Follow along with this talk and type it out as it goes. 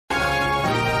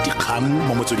Dikgang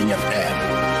mo Motsweding FM.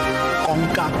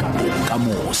 Konka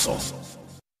bokamoso.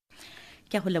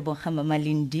 Ke go leboga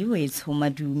Mamalindi we tshoma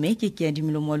dume ke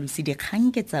Keadimilwe Moalusi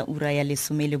dikgang ke tsa ura ya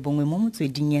lesome le bongwe mo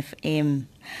Motsweding FM.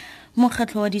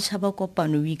 Mokgatlho wa ditšhaba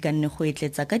kopano o ikanne go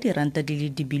etletsa ka diranta di le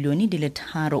dibilione di le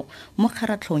 3 mo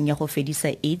kgaratlhong ya go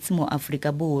fedisa AIDS mo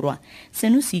Afrika Borwa.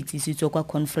 Seno se itsisitswe kwa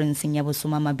conferenceng ya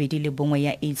bo21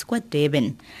 ya AIDS kwa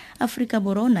Durban. Afrika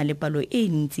Borwa na le palo e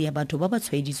ntsi ya batho ba ba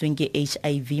tshwaeditsweng ke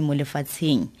HIV mo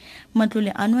lefatsheng.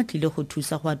 Matlole ano a tlile go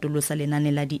thusa go atolosa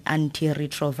lenane la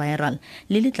di-antiretroviral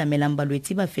le le tlamelang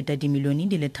balwetsi ba feta dimilione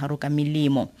di le 3 ka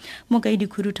melemo.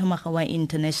 Mokaedikhuduthamaga wa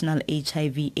International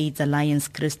HIV AIDS Alliance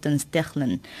Kristen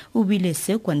o bile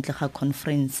se kwa ntle ga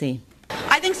conference.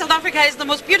 I think South Africa is the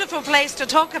most beautiful place to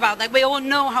talk about that. We all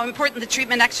know how important the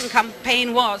treatment action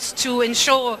campaign was to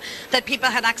ensure that people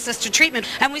had access to treatment.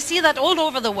 And we see that all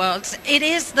over the world. It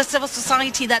is the civil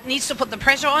society that needs to put the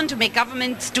pressure on to make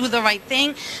governments do the right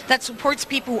thing, that supports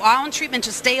people who are on treatment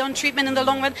to stay on treatment in the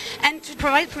long run, and to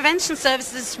provide prevention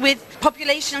services with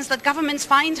populations that governments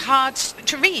find hard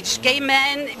to reach. Gay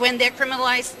men, when they're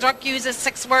criminalized, drug users,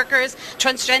 sex workers,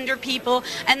 transgender people.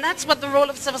 And that's what the role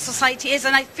of civil society is.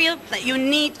 And I feel that you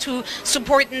need to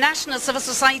support national civil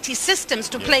society systems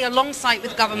to play alongside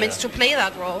with governments to play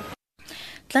that role.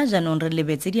 Tla jaanong re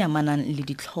lebetse di amanang le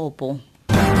ditlhopho.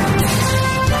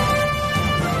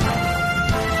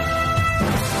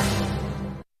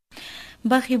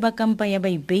 Baagi ba kampa ya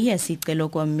baipei ya seqelo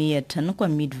kwa Meaton kwa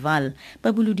Midval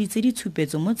ba buluditse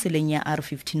ditshupetso mo tseleng ya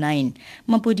R59.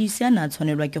 Mapodisi a na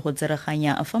tshwanelwa ke go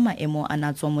tsereganya fa maemo a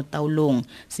na tswa mo taolong.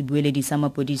 Sebueledi sa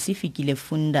mapodisi Fikile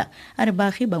Funda a re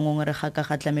baagi ba ngongorega ka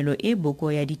ga tlamelo e boko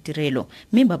ya ditirelo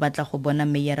mme ba batla go bona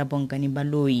Meyara Bonkani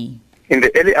Baloi. In the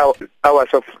early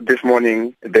hours of this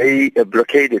morning, they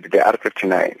blockaded the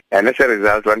R59. And as a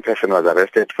result, one person was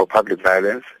arrested for public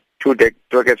violence. 2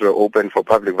 dockets were opened for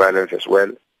public violence as well.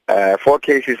 4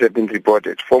 cases have been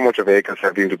reported. 4 motor vehicles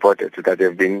have been reported that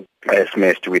have been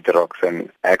smashed with rocks, and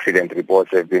accident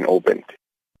reports have been opened.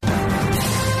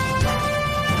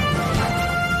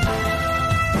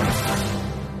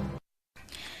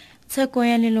 Tsheko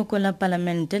ya leloko la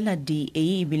palamente la DA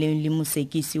e bile le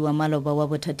mosekisi wa maloba wa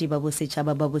bothati ba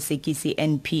bosetšhaba ba bosekisi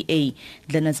NPA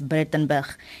Dennis Breitenberg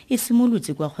e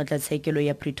simolotse kwa kgotlatshekelo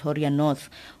ya Pretoria North.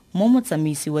 Mo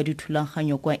motsamaisi wa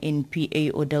dithulaganyo kwa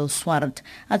NPA Odell Swart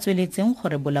a tsweletseng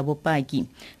gore bola bopaki.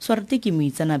 Swart ke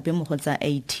moitsanape mo go tsa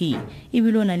IT e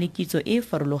bile o na le kitso e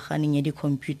farologaneng ya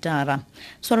dikhomputara.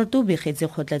 Swart o begetse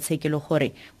kgotlatshekelo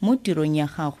gore mo tirong ya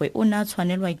gagwe o na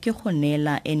tshwanelwa ke go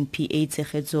neela NPA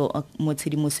tshegetso mo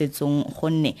tshedimosetsong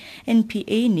gonne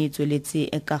NPA ne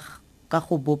tsweletse ka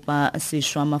go bopa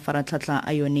sešwa mafaratlhatlha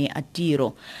a yone a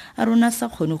tiro. A rona sa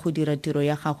kgone go dira tiro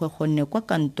ya gagwe gonne kwa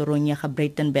kantorong ya ga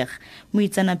Breitenberg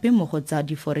moitsanape mo go tsa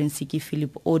di-forensic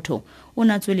Philip Otto o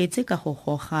na tsweletse ka go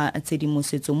goga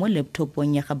tshedimosetso mo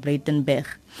laptopong ya ga Breitenberg.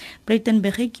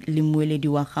 Breitenberg le moeledi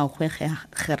wa gagwe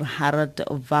Gerhard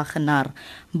Wagner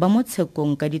ba mo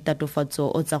tshekong ka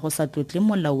ditatofatso o tsa go sa tlotle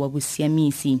molao wa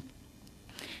bosiamisi.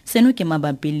 Seno ke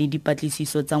mabapi le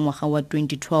dipatlisiso tsa ngwaga wa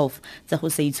 2012 tsa go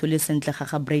sa itshole sentle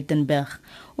ga Breitenberg.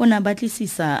 O na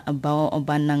batlisisa bao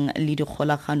ba nang le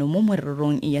dikgolagano mo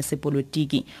morerong ya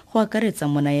sepolotiki go akaretsa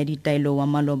mona ya ditaelo wa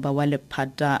maloba wa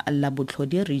lephata la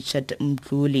botlhodi Richard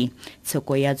Mdluli.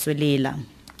 Tsheko ya tswelela.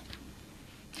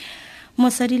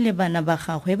 Mosadi le bana ba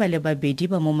gagwe ba le babedi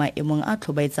ba mo maemong a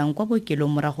tlhobaetsang kwa bokelong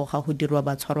morago ga go dirwa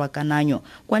ba tshwarwa kananyo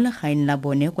kwa legaeng la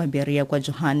bone kwa Beria kwa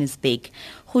Johannesburg.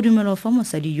 Go dumelwa fa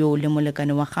mosadi yo le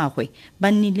molekane wa gagwe ba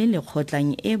nnile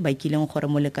lekgotlang e bakileng gore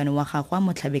molekane wa gagwe a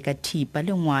motlhabe ka thipa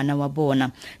le ngwana wa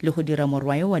bona le go dira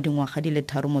morwayo wa dingwaga di le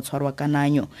 3 mo tshwarwa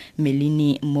kananyo.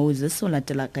 Melanie Moses o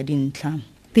latela ka dintlha.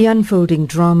 The unfolding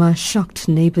drama shocked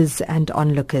neighbors and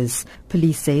onlookers.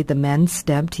 Police say the man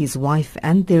stabbed his wife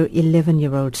and their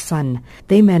 11-year-old son.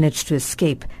 They managed to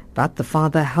escape, but the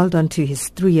father held on to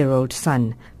his 3-year-old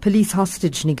son. Police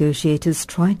hostage negotiators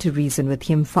tried to reason with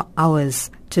him for hours,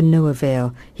 to no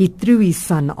avail. He threw his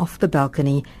son off the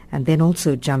balcony and then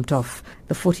also jumped off.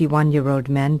 The 41-year-old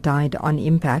man died on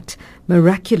impact.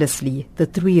 Miraculously, the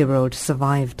 3-year-old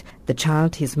survived. The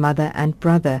child, his mother and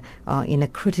brother are in a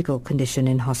critical condition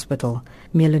in hospital.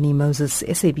 Melanie Moses,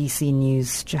 SABC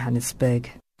News, Johannesburg.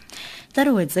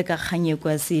 Tarwetse ka kganye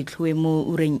kwa setlhoe mo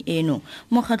ureng eno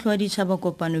mokgatlho wa ditšhaba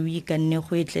kopano o ikanne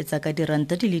go etletsa ka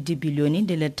diranta di le dibilione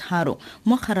di le 3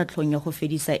 mo kgaratlhong ya go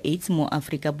fedisa AIDS mo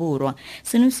Afrika Borwa.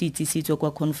 Seno se itsisitswe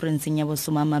kwa conferenceng ya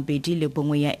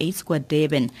bo21 ya AIDS kwa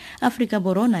Durban. Afrika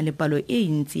Borwa na le palo e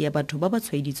ntsi ya batho ba ba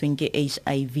tshwaeditsweng ke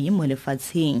HIV mo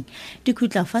lefatsheng.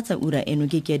 Dikhutlafatsa ura eno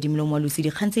ke Keadimilwe Moalusi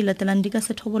dikgang tse latelang di ka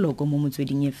sethoboloko mo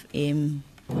Motsweding FM.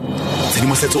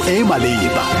 tshedimosetso e e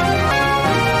maleba,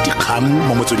 dikgang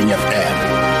mo Motsweding FM,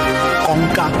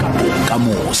 konka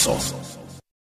bokamoso.